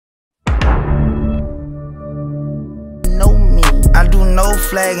no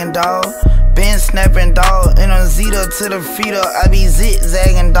flagging, dawg. Been snapping, dawg. And on Zeta to the feeder, I be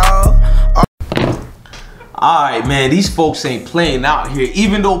zigzagging, dawg. Alright, man, these folks ain't playing out here.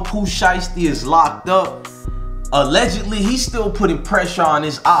 Even though Pooh Shiesty is locked up, allegedly, he's still putting pressure on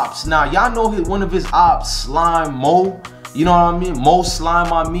his ops. Now, y'all know one of his ops, Slime Mo. You know what I mean? Mo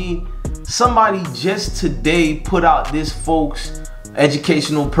Slime, I mean. Somebody just today put out this folks'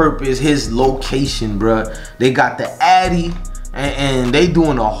 educational purpose, his location, bruh. They got the Addy, and they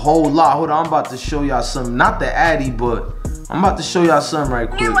doing a whole lot. Hold on, I'm about to show y'all something. Not the Addy, but I'm about to show y'all something right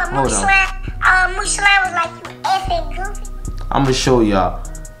quick. Hold on. Was like you effing goofy. I'm gonna show y'all.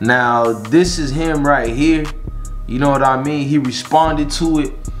 Now, this is him right here. You know what I mean? He responded to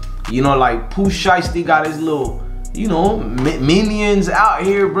it. You know, like Pooh Shiesty got his little, you know, minions out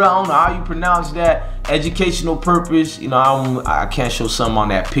here, bro. I don't know how you pronounce that. Educational purpose. You know, I can't show something on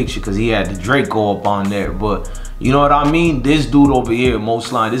that picture because he had the Draco up on there. But you know what I mean? This dude over here,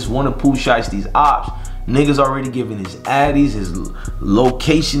 Most Line, this is one of Pooh Shiesty's ops. Niggas already giving his addies, his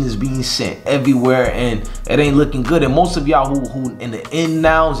location is being sent everywhere, and it ain't looking good. And most of y'all who in the in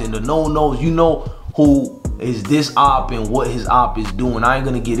nows and the no nos, you know who is this op and what his op is doing. I ain't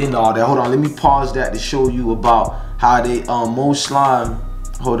gonna get into all that. Hold on, let me pause that to show you about how they Mo Slime.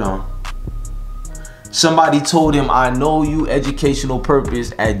 Hold on. Somebody told him, I know you educational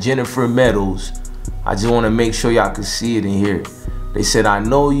purpose at Jennifer Meadows. I just want to make sure y'all can see it in here. They said, I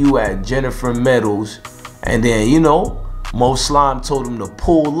know you at Jennifer Meadows. And then, you know, Mo Slime told him to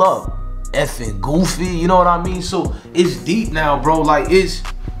pull up. Effing goofy, you know what I mean? So it's deep now, bro. Like,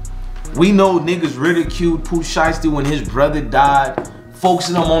 we know niggas ridiculed Pooh Shiesty when his brother died. Folks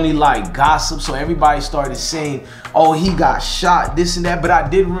in them only like gossip, so everybody started saying, oh, he got shot, this and that. But I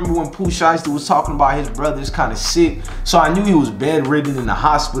did remember when Pooh Shiesty was talking about his brother's kind of sick, so I knew he was bedridden in the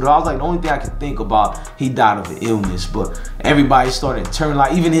hospital. I was like, the only thing I could think about, he died of an illness. But everybody started turning,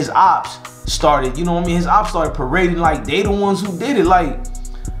 like, even his ops started, you know what I mean? His ops started parading like they the ones who did it. Like,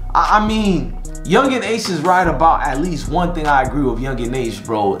 I mean, Youngin Ace is right about at least one thing I agree with Youngin Ace,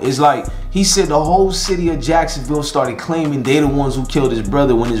 bro. It's like, he said the whole city of Jacksonville started claiming they the ones who killed his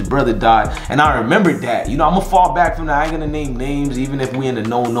brother when his brother died. And I remembered that. You know, I'm gonna fall back from that. I ain't gonna name names, even if we in the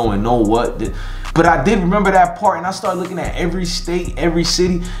know and know what. But I did remember that part, and I started looking at every state, every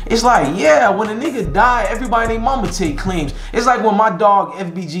city. It's like, yeah, when a nigga died, everybody and their mama take claims. It's like when my dog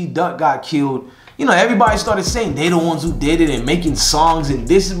FBG Duck got killed. You know, everybody started saying they the ones who did it and making songs and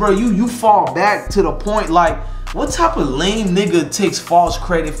this, bro. You fall back to the point, like, what type of lame nigga takes false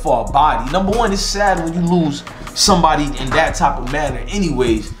credit for a body? Number one, it's sad when you lose somebody in that type of manner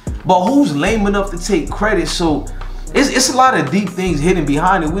anyways. But who's lame enough to take credit? So it's a lot of deep things hidden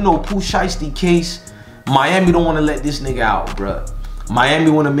behind it. We know Pooh Shiesty case. Miami don't want to let this nigga out, bruh.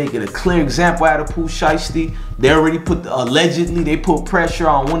 Miami want to make it a clear example out of Pooh Shiesty. They already put, allegedly, they put pressure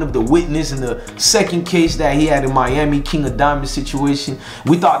on one of the witnesses in the second case that he had in Miami, King of Diamonds situation.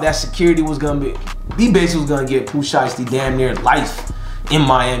 We thought that security was going to be, he basically was going to get Pooh Shiesty damn near life in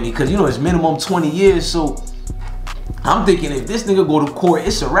Miami. Because, you know, it's minimum 20 years. So I'm thinking if this nigga go to court,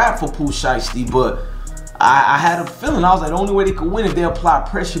 it's a wrap for Pooh Shiesty. But I had a feeling, I was like, the only way they could win if they apply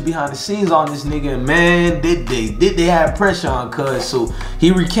pressure behind the scenes on this nigga. And man, did they have pressure on cuz. So he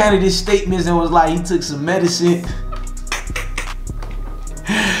recanted his statements and was like, he took some medicine.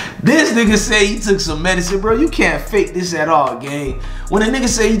 This nigga say he took some medicine, bro. You can't fake this at all, gang. When a nigga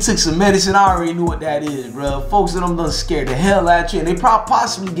say he took some medicine, I already knew what that is, bro. Folks that them done scared the hell out you, and they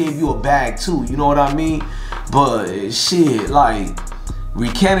possibly gave you a bag too, you know what I mean? But shit, like,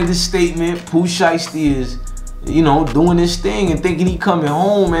 recanted his statement. Pooh Shiesty is, you know, doing this thing and thinking he coming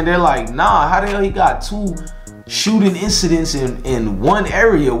home, and they're like, nah, how the hell he got 2 shooting incidents in one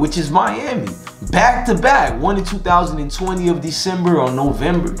area, which is Miami, back to back, one in 2020 of December or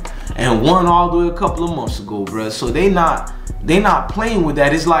November, and one all the way a couple of months ago, bruh. So they not playing with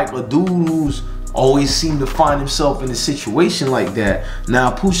that. It's like a dude who's always seemed to find himself in a situation like that.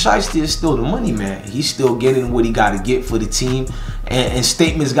 Now Pooh Shiesty is still the money man. He's still getting what he got to get for the team, and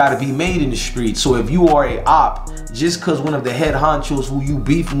statements got to be made in the street. So if you are a op, just because one of the head honchos who you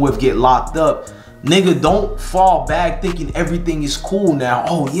beefing with get locked up, nigga, don't fall back thinking everything is cool now.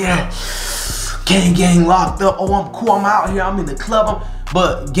 Oh yeah, gang locked up. Oh, I'm cool, I'm out here, I'm in the club.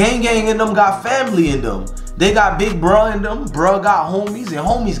 But gang in them got family in them. They got big bruh in them. Bruh got homies, and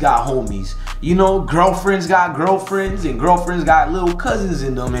homies got homies. You know, girlfriends got girlfriends, and girlfriends got little cousins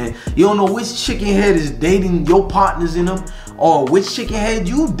in them. And you don't know which chicken head is dating your partners in them, or which chicken head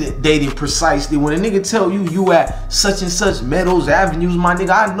you dating precisely. When a nigga tell you at such and such Meadows Avenues, my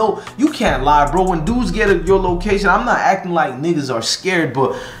nigga, I know you can't lie, bro. When dudes get your location, I'm not acting like niggas are scared,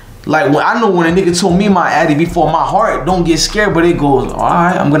 but Like, when I know when a nigga told me my Addy before, my heart don't get scared, but it goes, all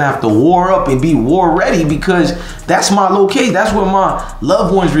right, I'm gonna have to war up and be war ready, because that's my location. That's where my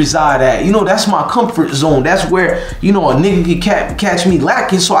loved ones reside at. You know, that's my comfort zone. That's where, you know, a nigga can catch me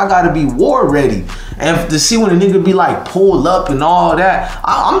lacking, so I gotta be war ready. And to see when a nigga be like pull up and all that,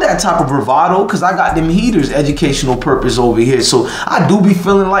 I'm that type of bravado, because I got them heaters, educational purpose over here. So I do be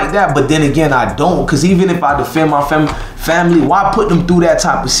feeling like that, but then again, I don't, because even if I defend my family, why put them through that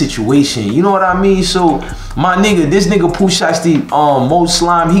type of situation? You know what I mean? So my nigga, this nigga Pooh Shiesty, Mo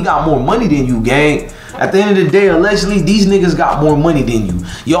Slime, he got more money than you, gang. At the end of the day, allegedly, these niggas got more money than you.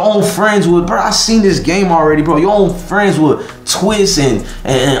 Your own friends would, bro, I seen this game already, bro. Your own friends would twist and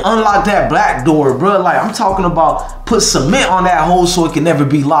unlock that black door, bro. Like, I'm talking about put cement on that hole so it can never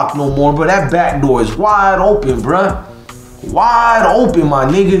be locked no more, bro. That back door is wide open, bro. Wide open, my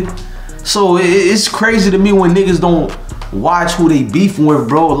nigga. So it's crazy to me when niggas don't watch who they beefing with,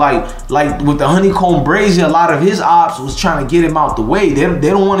 bro. Like with the honeycomb brazier, a lot of his ops was trying to get him out the way. They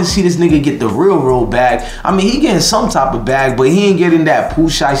don't want to see this nigga get the real bag. I mean, he getting some type of bag, but he ain't getting that Pooh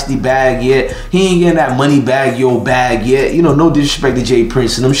Shiesty bag yet. He ain't getting that money bag, yo bag yet. You know, no disrespect to Jay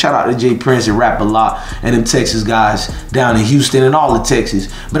Prince and them. Shout out to Jay Prince and Rap a Lot and them Texas guys down in Houston and all of Texas.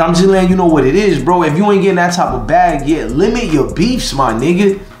 But I'm just letting you know what it is, bro. If you ain't getting that type of bag yet, limit your beefs, my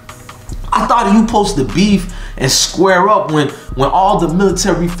nigga. I thought you supposed to beef and square up when all the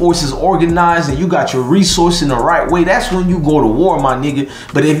military forces organized and you got your resources in the right way. That's when you go to war, my nigga.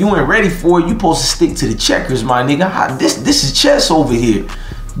 But if you ain't ready for it, you supposed to stick to the checkers, my nigga. This is chess over here.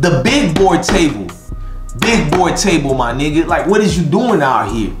 The big board table. Big board table, my nigga. Like, what is you doing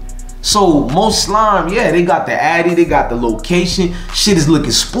out here? So, Mo Slime, yeah, they got the Addy, they got the location. Shit is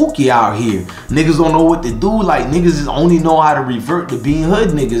looking spooky out here. Niggas don't know what to do. Like, niggas just only know how to revert to being hood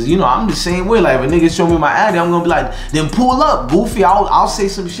niggas. You know, I'm the same way. Like, if a nigga show me my Addy, I'm gonna be like, then pull up, goofy. I'll say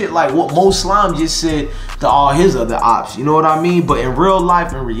some shit like what Mo Slime just said to all his other ops. You know what I mean? But in real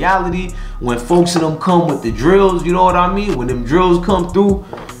life, in reality, when folks in them come with the drills, you know what I mean? When them drills come through,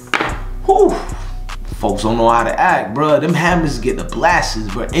 whew. Folks don't know how to act, bro. Them hammers get the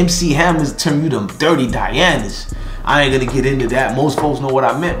blasts, bro. MC Hammers turn you them dirty Dianas. I ain't gonna get into that. Most folks know what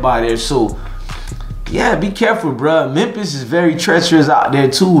I meant by there. So, yeah, be careful, bro. Memphis is very treacherous out there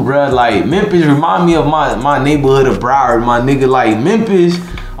too, bro. Like, Memphis remind me of my neighborhood of Broward, my nigga. Like, Memphis,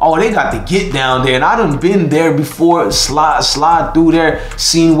 oh, they got to get down there. And I done been there before, slide through there,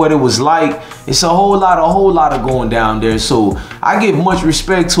 seen what it was like. It's a whole lot of going down there. So I give much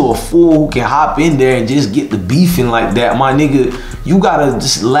respect to a fool who can hop in there and just get the beefing like that. My nigga, you gotta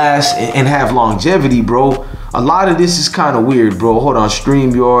just last and have longevity, bro. A lot of this is kind of weird, bro. Hold on,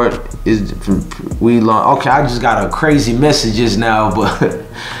 StreamYard is from okay, I just got a crazy message just now, but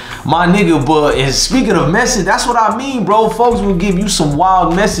my nigga, but and speaking of message, that's what I mean, bro. Folks will give you some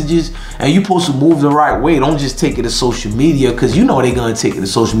wild messages and you supposed to move the right way. Don't just take it to social media, because you know they gonna take it to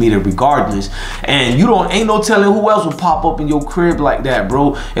social media regardless. And you ain't no telling who else will pop up in your crib like that,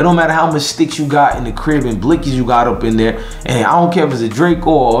 bro. It don't matter how much sticks you got in the crib and blickies you got up in there. And I don't care if it's a Drake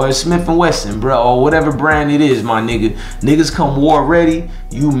or a Smith & Wesson, bro, or whatever brand it is, my nigga. Niggas come war ready,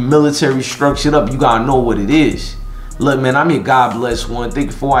 you military structured up, you gotta know what it is. Look, man, I'm your God bless one. Thank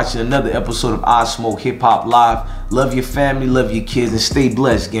you for watching another episode of I Smoke Hip Hop Live. Love your family, love your kids, and stay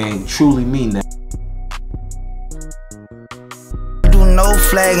blessed, gang. Truly mean that. Do no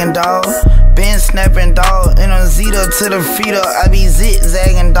flagging, dog. Been snapping, dog. And on Zeta to the feeder, I be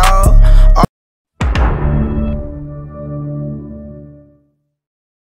zigzagging, dog.